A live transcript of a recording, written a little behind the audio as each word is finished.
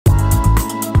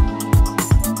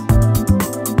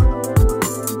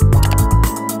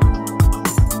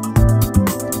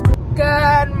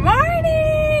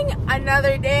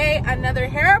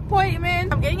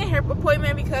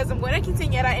appointment because I'm going to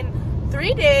quinceañera in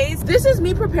 3 days. This is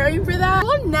me preparing for that.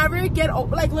 I'll never get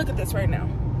over, like, look at this right now.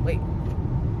 Wait,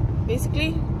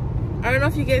 basically, I don't know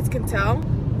if you guys can tell,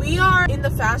 we are in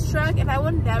the fast track, and I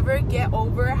will never get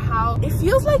over how it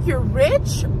feels like you're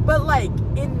rich, but like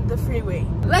in the freeway.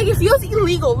 Like, it feels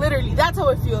illegal, literally. That's how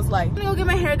it feels like. I'm gonna go get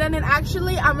my hair done, and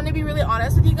actually, I'm gonna be really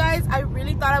honest with you guys. I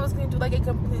really thought I was gonna do like a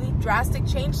completely drastic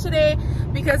change today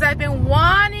because I've been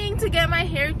wanting to get my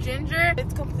hair ginger.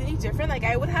 It's completely different. Like,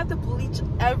 I would have to bleach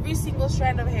every single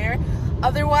strand of hair.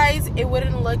 Otherwise, it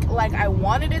wouldn't look like I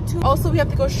wanted it to. Also, we have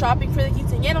to go shopping for the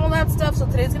quinceañera and all that stuff. So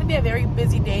today's gonna be a very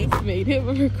busy day. I made him,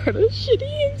 but Ricardo's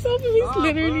shitting himself and he's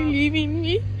literally leaving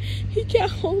me. He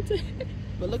can't hold it.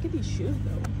 But look at these shoes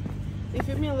though. They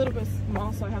fit me a little bit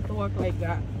small, so I have to walk like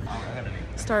that.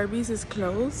 Starbucks is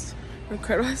closed.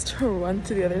 Ricardo has to run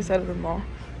to the other side of the mall.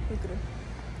 Look at him.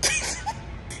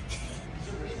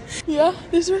 Yeah,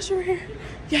 there's a restaurant here.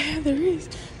 Yeah, there is.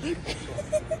 Look.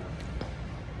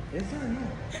 Is there or no?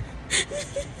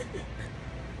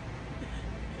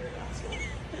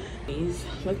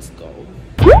 Let's go.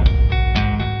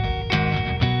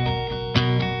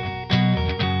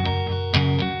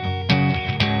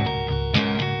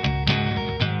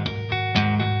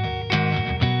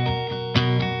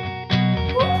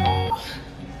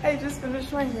 I just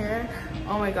finished my hair.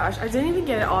 Oh my gosh, I didn't even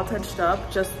get it all touched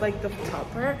up, just like the top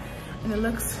part, and it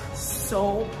looks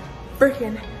so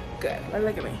freaking good.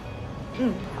 Look at me.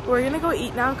 We're gonna go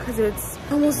eat now because it's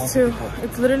almost 2.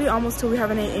 It's literally almost 2. We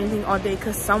haven't ate anything all day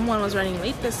because someone was running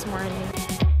late this morning.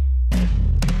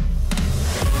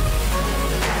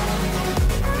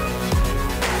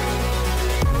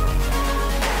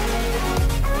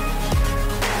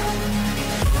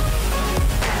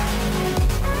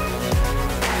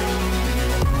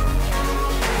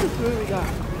 What we got?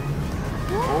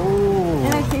 Oh.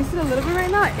 And I tasted a little bit right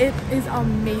now. It is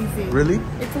amazing. Really?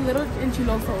 It's a little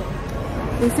enchiloso.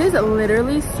 This is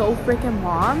literally so freaking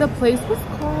bomb. The place was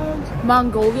called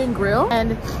Mongolian Grill,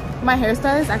 and my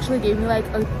hairstylist actually gave me like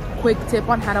a quick tip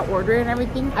on how to order it and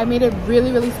everything. I made it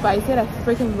really, really spicy. I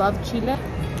freaking love chile.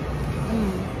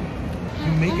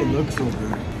 You make it look so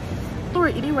good. We're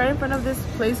eating right in front of this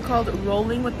place called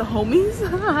Rolling with the Homies.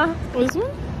 This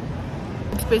one?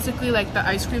 It's basically like the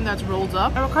ice cream that's rolled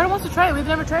up. And Ricardo wants to try it. We've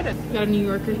never tried it. We got a New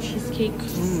Yorker cheesecake.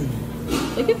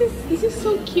 Look at this. This is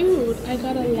so cute. I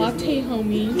got a latte,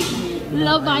 homie.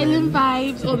 Love Island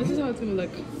vibes. Oh, this is how it's gonna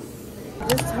look.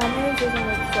 Just tell me it doesn't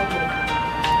look so good.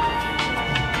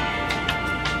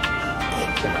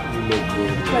 You look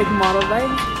good. Like model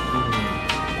vibes.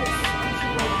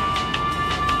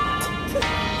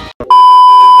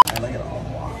 I like it a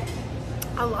lot.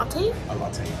 A latte? A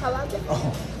latte. A latte?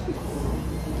 Oh.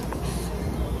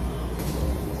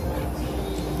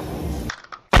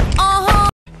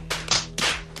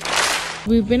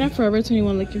 We've been at Forever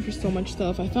 21 looking for so much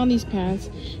stuff. I found these pants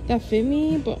that fit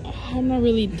me, but I'm not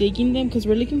really digging them because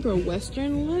we're looking for a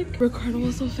Western look. Ricardo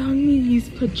also found me these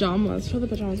pajamas. Show the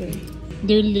pajamas right.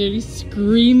 They're literally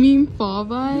screaming fall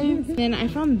vibes. Then I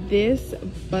found this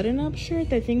button-up shirt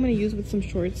that I think I'm gonna use with some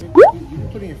shorts. You're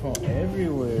putting your phone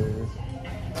everywhere.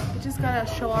 I just gotta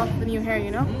show off the new hair,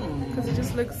 you know? Because it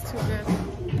just looks too good.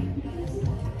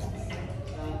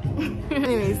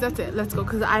 Anyways, that's it. Let's go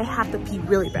because I have to pee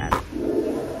really bad.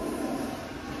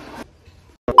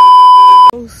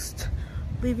 Post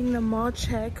leaving the mall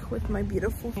check with my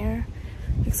beautiful hair,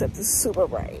 except it's super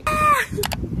bright.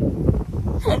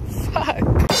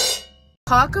 Fuck.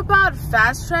 Talk about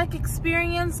fast track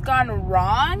experience gone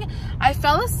wrong. I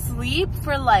fell asleep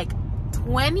for like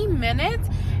 20 minutes.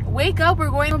 Wake up, we're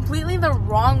going completely the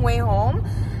wrong way home.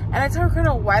 And I told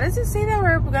Ricardo, why does it say that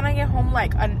we're gonna get home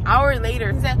like an hour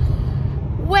later? He said,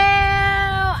 well,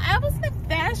 I was in the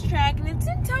fast track and it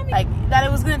didn't tell me like that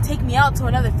it was gonna take me out to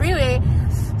another freeway.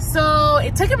 So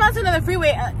it took him out to another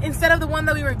freeway instead of the one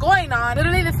that we were going on.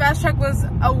 Literally the fast track was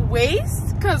a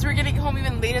waste because we're getting home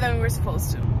even later than we were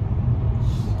supposed to.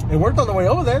 It worked on the way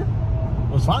over there. It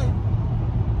was fine.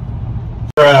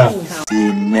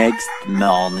 The next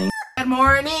morning. Good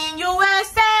morning,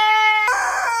 USA!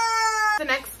 The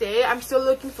next day, I'm still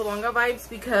looking for longer vibes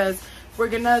because we're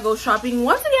gonna go shopping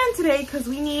once again today because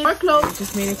we need more clothes. We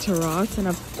just made it to Ross, and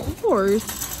of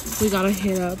course, we gotta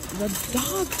hit up the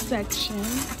dog section.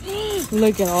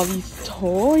 Look at all these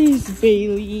toys,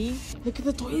 Bailey. Look at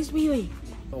the toys, Bailey.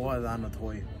 Oh, I'm a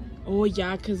toy. Oh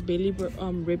yeah, because Bailey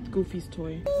ripped Goofy's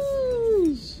toy.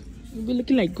 You'll be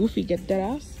looking like Goofy, get that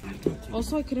ass.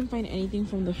 Also, I couldn't find anything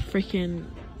from the freaking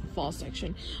fall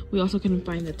section. We also couldn't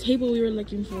find the table we were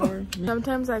looking for.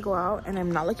 Sometimes I go out and I'm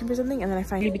not looking for something, and then I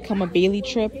finally become a Bailey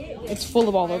trip. It's full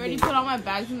of all of these. I already put all my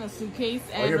bags in the suitcase.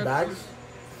 And all your bags?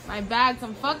 My bags,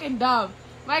 I'm fucking dumb.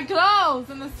 My clothes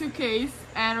in the suitcase,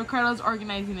 and Ricardo's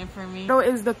organizing it for me. Ricardo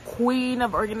is the queen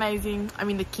of organizing. I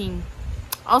mean the king.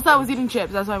 Also, I was eating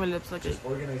chips. That's why my lips look. Just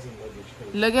organizing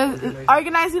luggage.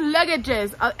 Organizing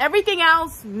luggages. Everything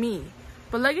else, me.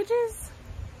 But luggages,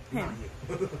 him.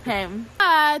 Him.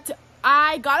 But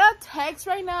I got a text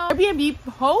right now, Airbnb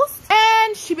host,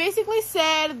 and she basically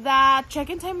said that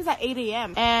check-in time is at 8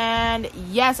 a.m. And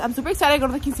yes, I'm super excited to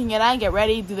go to the quinceañera and get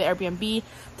ready, do the Airbnb.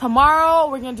 Tomorrow,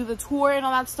 we're going to do the tour and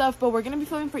all that stuff, but we're going to be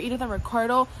filming for Edith and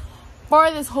Ricardo for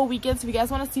this whole weekend. So if you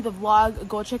guys want to see the vlog,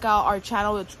 go check out our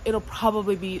channel. It'll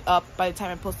probably be up by the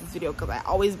time I post this video, because I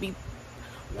always be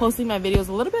posting my videos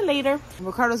a little bit later.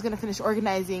 Ricardo's gonna finish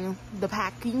organizing the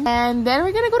packing, and then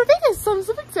we're gonna go to Vegas. So I'm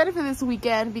super excited for this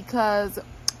weekend because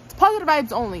it's positive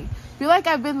vibes only. I feel like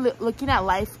I've been looking at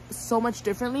life so much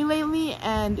differently lately,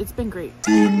 and it's been great.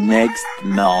 The next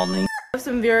morning. I have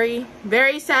some very,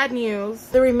 very sad news.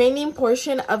 The remaining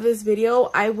portion of this video,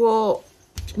 I will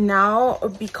now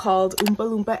be called Oompa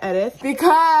Loompa Edith,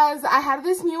 because I had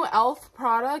this new e.l.f.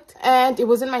 product and it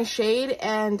was in my shade,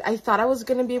 and I thought I was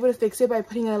gonna be able to fix it by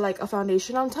putting a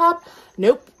foundation on top.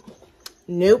 Nope.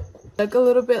 Like a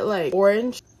little bit like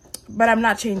orange, but I'm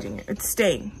not changing it. It's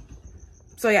staying.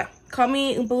 So yeah, call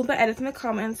me Oompa Loompa Edith in the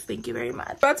comments. Thank you very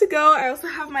much. About to go. I also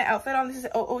have my outfit on. This is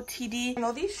OOTD. I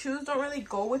know these shoes don't really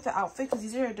go with the outfit because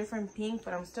these are a different pink,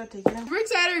 but I'm still taking them. We're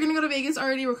excited. We're gonna go to Vegas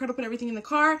already. We're gonna put everything in the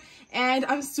car, and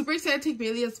I'm super excited to take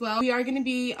Bailey as well. We are gonna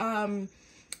be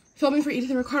filming for Edith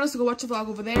and Ricardo, so go watch the vlog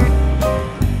over there.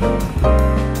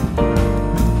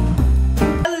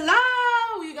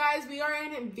 We are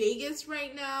in Vegas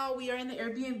right now. We are in the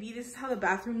Airbnb. This is how the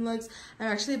bathroom looks. I'm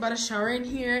actually about to shower in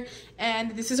here,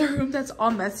 and this is our room that's all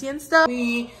messy and stuff.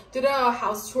 We did a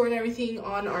house tour and everything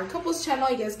on our couples channel.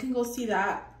 You guys can go see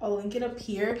that. I'll link it up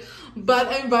here. But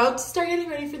I'm about to start getting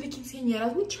ready for the quinceañera.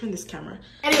 Let me turn this camera.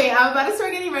 Anyway, I'm about to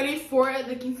start getting ready for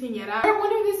the quinceañera. Part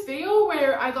one of this video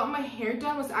where I got my hair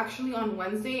done was actually on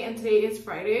Wednesday, and today is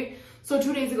Friday. So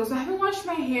 2 days ago. So I haven't washed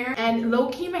my hair, and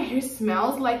low-key my hair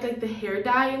smells like the hair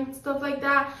dye and stuff like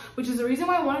that, which is the reason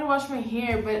why I wanted to wash my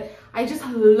hair. But I just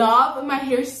love my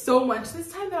hair so much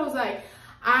this time that I was like,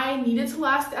 I need it to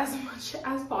last as much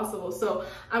as possible. So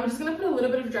I'm just gonna put a little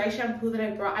bit of dry shampoo that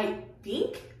I brought. I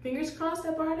think, fingers crossed,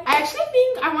 I brought it. I actually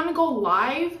think I want to go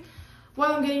live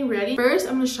while I'm getting ready. First,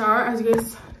 I'm gonna shower. As you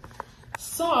guys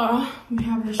saw, we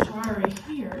have the shower right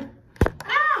here.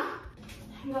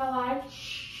 I'm gonna live.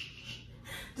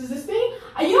 Does this thing,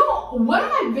 you know, one of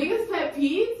my biggest pet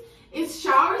peeves is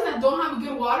showers that don't have a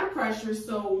good water pressure.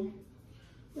 So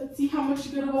let's see how much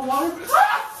good of a water pressure.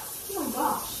 Oh my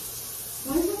gosh,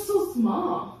 why is it so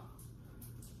small?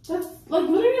 That's like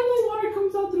literally only water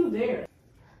comes out through there.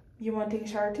 You want to take a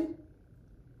shower too?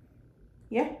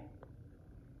 Yeah.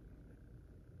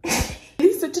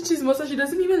 She's such a chismosa. She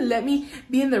doesn't even let me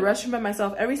be in the restroom by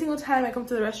myself. Every single time I come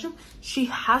to the restroom, she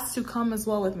has to come as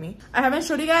well with me. I haven't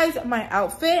showed you guys my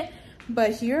outfit,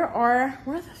 but here are,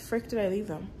 where the frick did I leave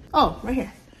them? Oh, right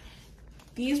here.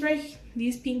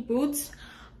 These pink boots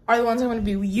are the ones I'm going to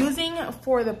be using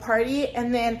for the party.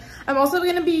 And then I'm also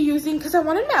going to be using, because I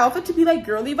wanted my outfit to be like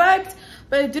girly vibes,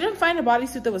 but I didn't find a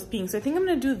bodysuit that was pink. So I think I'm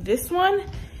going to do this one,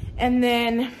 and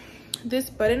then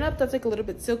this button up that's like a little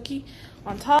bit silky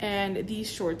on top, and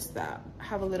these shorts that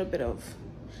have a little bit of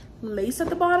lace at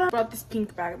the bottom. I brought this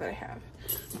pink bag that I have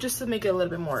just to make it a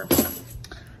little bit more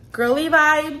girly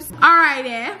vibes. All right,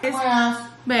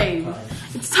 babe,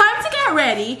 it's time to get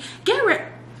ready.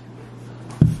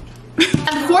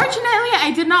 Unfortunately,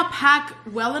 I did not pack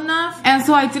well enough, and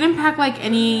so I didn't pack like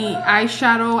any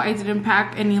eyeshadow. I didn't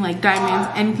pack any like diamonds,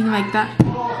 anything like that.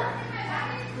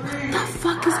 What the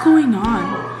fuck is going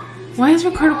on? Why is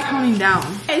Ricardo counting down?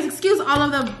 Guys, excuse all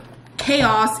of the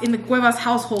chaos in the Cuevas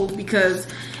household, because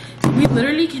we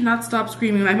literally cannot stop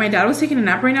screaming. Like, my dad was taking a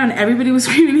nap right now and everybody was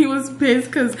screaming. He was pissed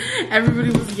because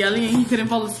everybody was yelling and he couldn't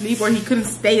fall asleep, or he couldn't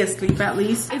stay asleep at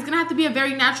least. It's gonna have to be a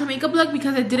very natural makeup look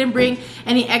because I didn't bring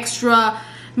any extra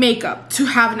makeup to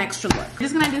have an extra look. I'm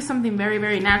just gonna do something very,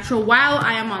 very natural while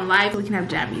I am on live. We can have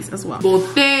jammies as well.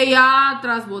 Botella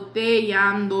tras botella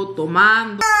ando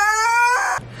tomando.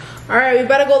 All right, we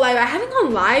better go live. I haven't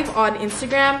gone live on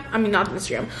Instagram. I mean, not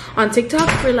Instagram, on TikTok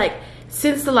for like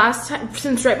since the last time,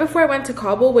 since right before I went to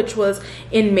Cabo, which was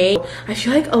in May. I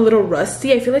feel like a little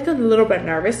rusty. I feel like I'm a little bit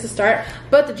nervous to start,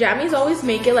 but the jammies always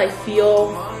make it like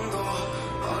feel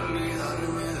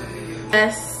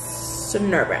less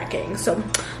nerve-wracking. So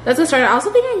let's get started. I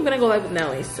also think I'm gonna go live with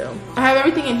Nelly, so I have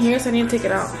everything in here, so I need to take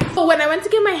it out. So when I went to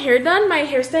get my hair done, my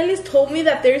hairstylist told me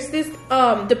that there's this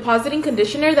depositing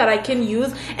conditioner that I can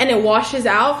use and it washes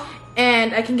out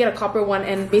and I can get a copper one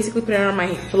and basically put it on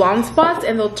my blonde spots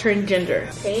and they'll turn ginger.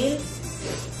 Pain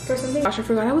for something. Gosh, I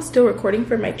forgot I was still recording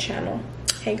for my channel.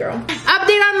 Hey girl.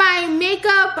 Update on my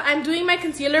makeup. I'm doing my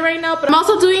concealer right now, but I'm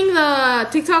also doing the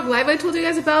TikTok live I told you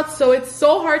guys about. So it's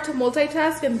so hard to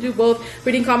multitask and do both,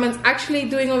 reading comments, actually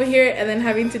doing over here, and then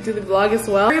having to do the vlog as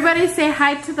well. Everybody say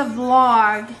hi to the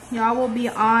vlog. Y'all will be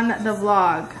on the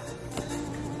vlog.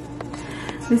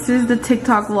 This is the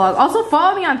TikTok vlog. Also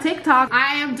follow me on TikTok.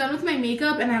 I am done with my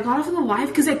makeup and I got off of the live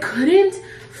because I couldn't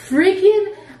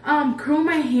freaking curl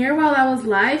my hair while I was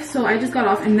live, so I just got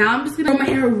off and now I'm just gonna curl my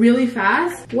hair really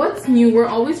fast. What's new? We're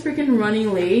always freaking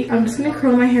running late. I'm just gonna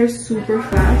curl my hair super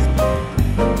fast.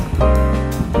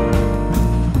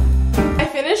 I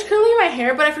finished curling my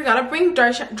hair, but I forgot to bring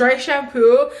dry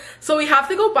shampoo, so we have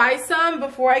to go buy some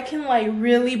before I can like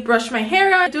really brush my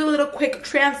hair out. Do a little quick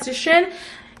transition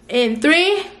in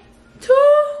 3, 2,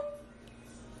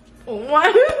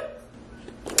 1,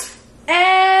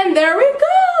 and there we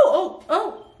go.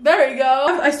 Oh, there we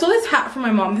go. I stole this hat from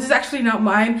my mom. This is actually not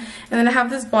mine. And then I have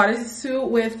this bodysuit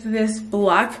with this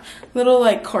black little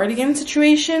like cardigan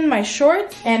situation, my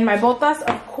shorts, and my botas,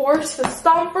 of course, the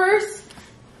stompers.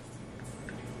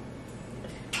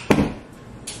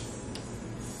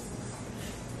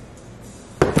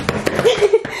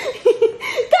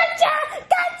 Gotcha!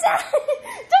 Dummy!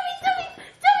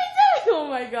 Oh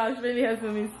my gosh, baby has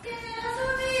zoomies. Baby,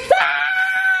 go!